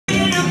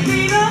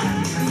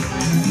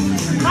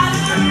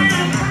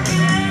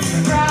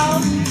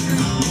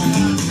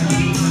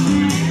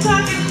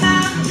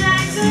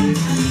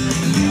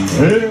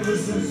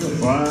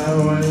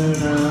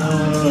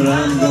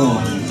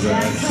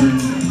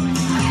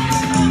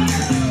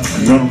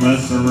Gonna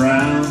mess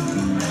around.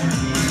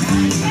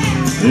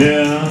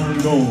 Yeah,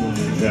 I'm going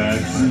to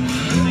Jackson.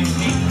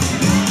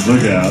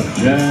 Look out,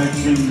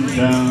 Jackson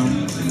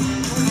Town.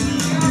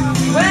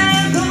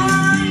 We're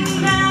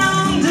going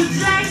down to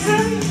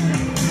Jackson.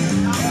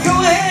 Go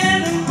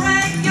ahead and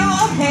break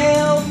your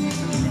hell.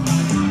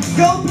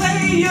 Go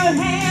play your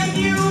hand,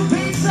 you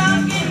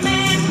big-sucking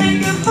man.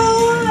 Make a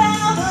fool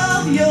out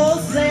of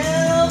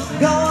yourself.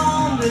 Go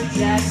on to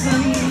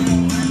Jackson.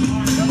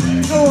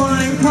 Go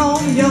and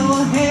comb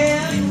your hair.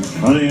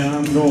 Honey,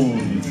 I'm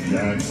going to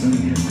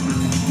Jackson.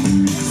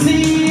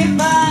 See if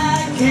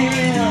I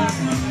can.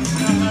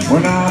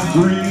 When I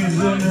breeze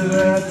into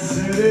that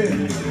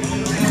city,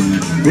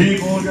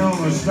 people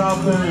gonna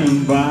stop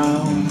and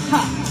bound.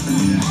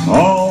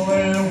 All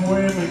them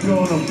women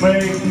gonna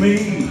make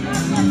me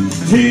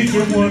teach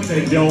them what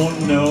they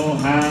don't know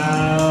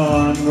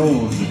how. I'm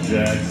going to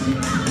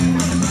Jackson.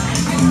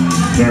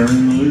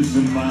 Turn loose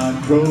in my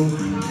coat,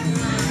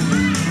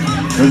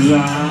 'cause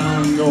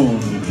I'm going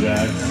to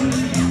Jackson.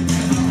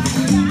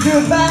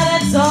 Goodbye,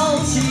 that's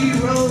all she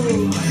wrote.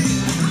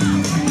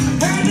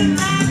 Heard the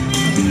night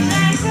in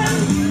Jackson,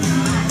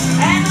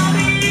 and I'll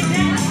be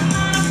dancing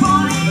on a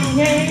pony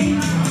cane.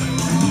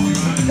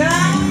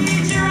 I'll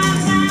meet you around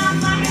town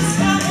like a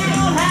stuffy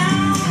old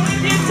hound,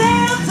 with your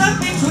tail tucked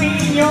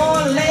between your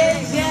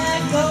legs. Yeah,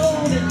 go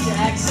to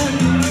Jackson,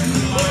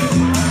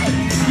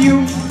 you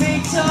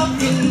big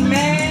talking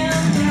man.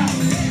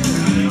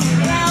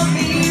 I'll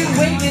be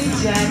waiting,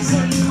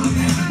 Jackson,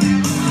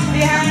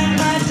 behind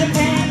my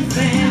Japan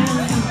fan.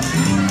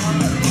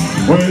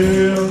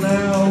 Well,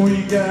 now we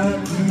got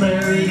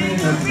married in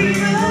a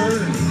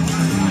fever,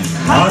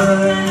 hotter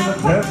than a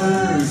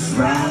pepper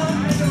sprout.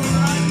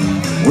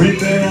 We've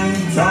been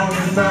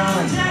talking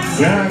about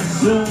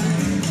Jackson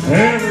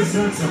ever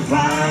since the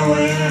fire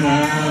went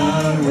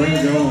out.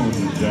 We're going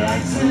to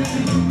Jackson,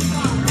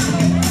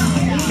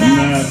 and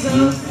that's a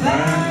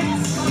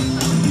fact.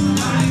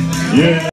 Yeah.